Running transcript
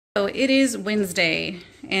So it is Wednesday,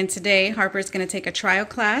 and today Harper's going to take a trial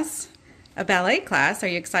class, a ballet class. Are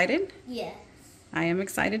you excited? Yes. I am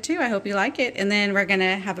excited too. I hope you like it. And then we're going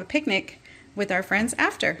to have a picnic with our friends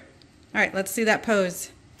after. All right, let's see that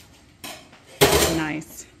pose.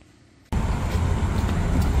 Nice.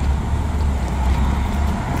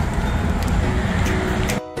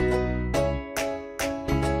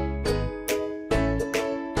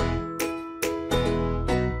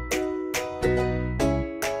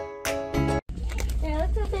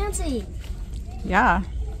 Fancy. Yeah.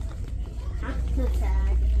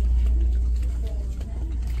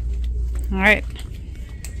 All right.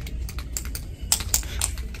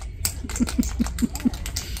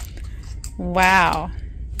 Wow.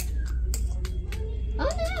 Oh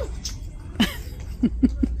no.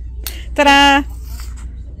 Ta-da!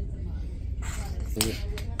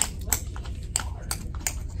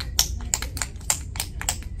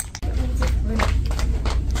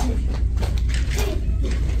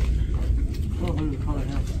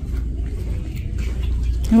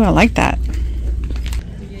 Oh, I like that.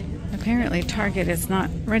 Apparently Target is not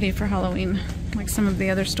ready for Halloween like some of the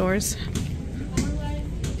other stores.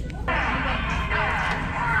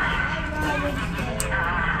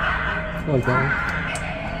 I like that one.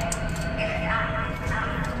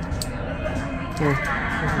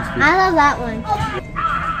 I love that one.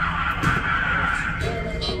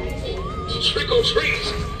 Trick or treat!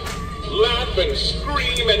 Laugh and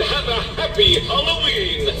scream and have a happy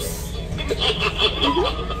Halloween!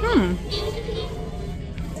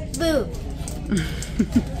 Boo.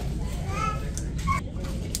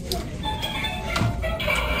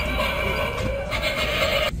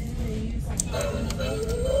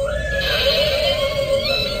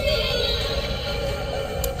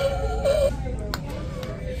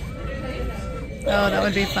 Oh, that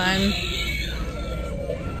would be fun.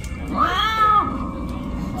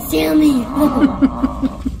 Sammy.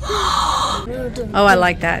 Oh, I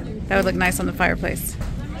like that. That would look nice on the fireplace.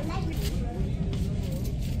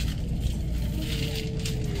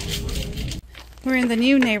 We're in the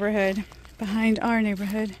new neighborhood, behind our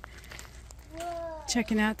neighborhood,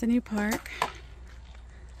 checking out the new park.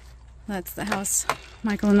 That's the house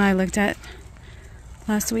Michael and I looked at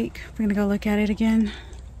last week. We're gonna go look at it again.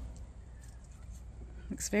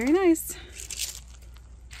 Looks very nice.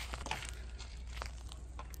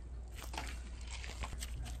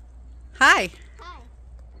 Hi. Hi.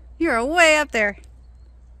 You're way up there.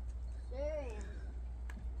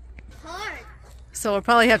 Hard. So we'll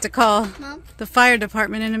probably have to call Mom? the fire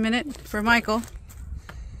department in a minute for Michael.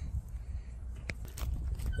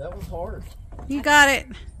 That was hard. You got it.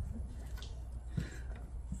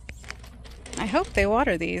 I hope they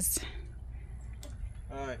water these.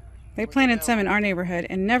 Alright. They planted some in our neighborhood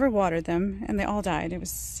and never watered them, and they all died. It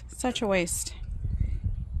was such a waste.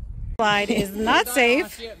 Slide is not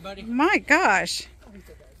safe. My gosh.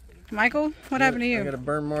 Michael, what happened to I got you? a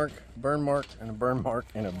burn mark, and a burn mark,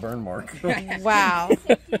 and a burn mark. Wow.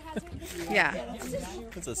 Yeah.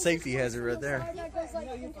 That's a safety hazard right there.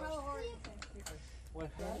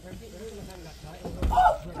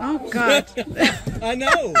 Oh, God. I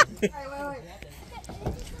know.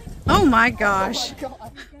 Oh, my gosh.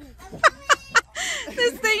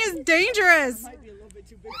 This thing is dangerous.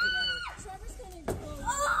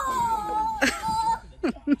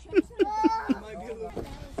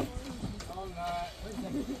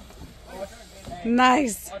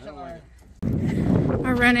 Nice.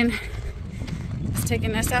 Our running is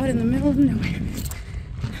taking us out in the middle of nowhere.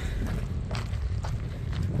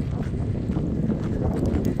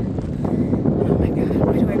 Oh my God,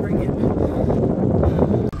 why do I bring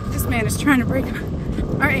him? This man is trying to break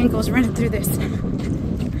our ankles running through this.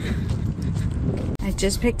 I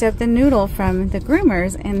just picked up the noodle from the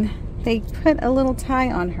groomers and they put a little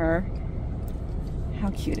tie on her. How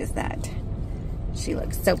cute is that? She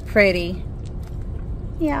looks so pretty.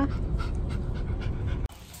 Yeah.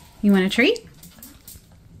 You want a treat?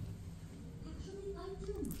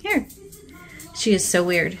 Here. She is so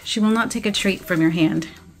weird. She will not take a treat from your hand.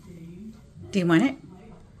 Do you want it?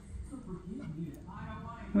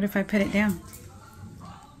 What if I put it down?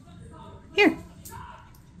 Here.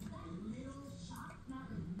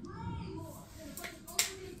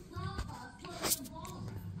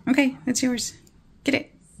 Okay, that's yours. Get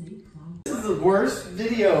it. This is the worst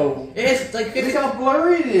video. It's like 50, Look how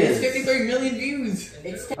blurry it is. it's 53 million views.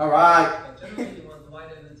 Alright.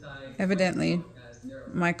 Evidently,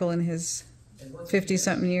 Michael in his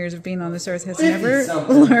 50-something years of being on this earth has 50 never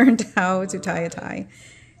something. learned how to tie a tie.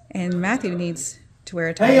 And Matthew needs to wear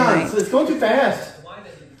a tie Hang on, tonight. it's going too fast.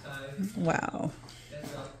 Wow.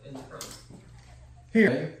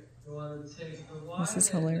 Here. This is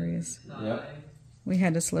hilarious. Yep. We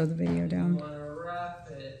had to slow the video down.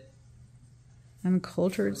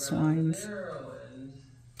 Uncultured swines.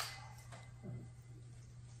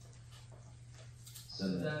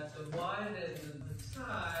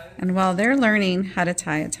 And while they're learning how to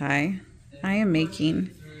tie a tie, I am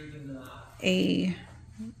making a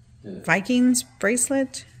Vikings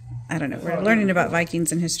bracelet. I don't know. We're learning about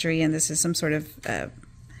Vikings and history, and this is some sort of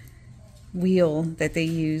wheel that they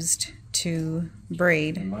used to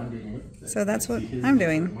braid. So that's what I'm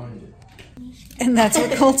doing. And that's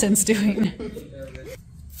what Colton's doing.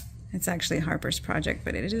 It's actually Harper's project,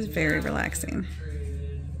 but it is very relaxing.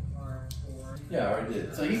 Yeah, I already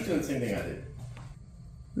did. So he's doing the same thing I did.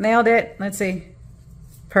 Nailed it. Let's see.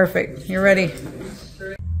 Perfect. You're ready.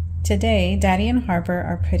 Today, Daddy and Harper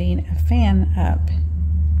are putting a fan up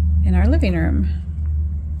in our living room.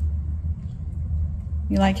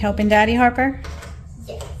 You like helping Daddy, Harper?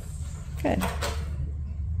 Yes. Good.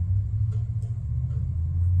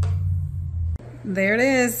 There it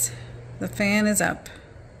is. The fan is up.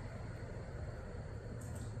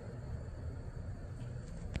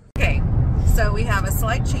 Okay, so we have a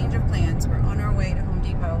slight change of plans. We're on our way to Home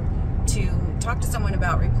Depot to talk to someone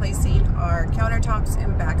about replacing our countertops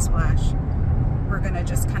and backsplash. We're gonna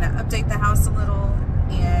just kind of update the house a little,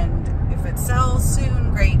 and if it sells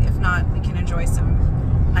soon, great. If not, we can enjoy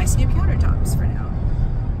some nice new countertops for now.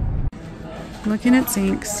 Looking at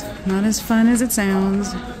sinks, not as fun as it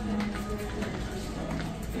sounds.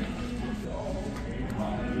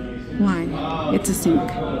 Why? It's a sink.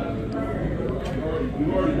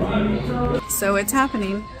 So it's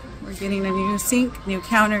happening. We're getting a new sink, new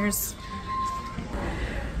counters.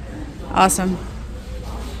 Awesome.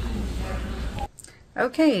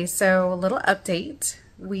 Okay, so a little update.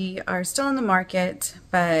 We are still in the market,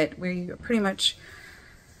 but we pretty much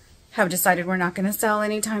have decided we're not going to sell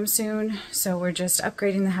anytime soon. So we're just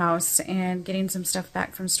upgrading the house and getting some stuff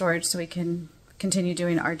back from storage so we can continue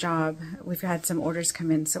doing our job. We've had some orders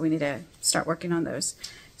come in, so we need to start working on those.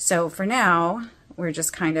 So for now, we're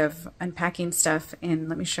just kind of unpacking stuff, and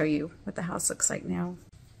let me show you what the house looks like now.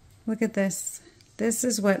 Look at this. This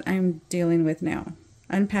is what I'm dealing with now.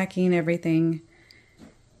 Unpacking everything,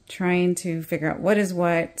 trying to figure out what is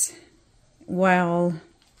what while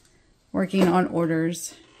working on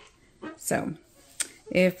orders. So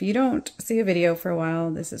if you don't see a video for a while,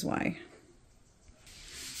 this is why.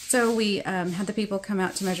 So we had the people come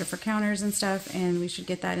out to measure for counters and stuff, and we should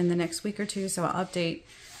get that in the next week or two. So I'll update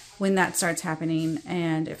when that starts happening,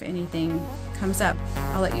 and if anything comes up,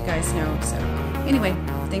 I'll let you guys know. So anyway,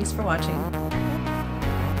 thanks for watching.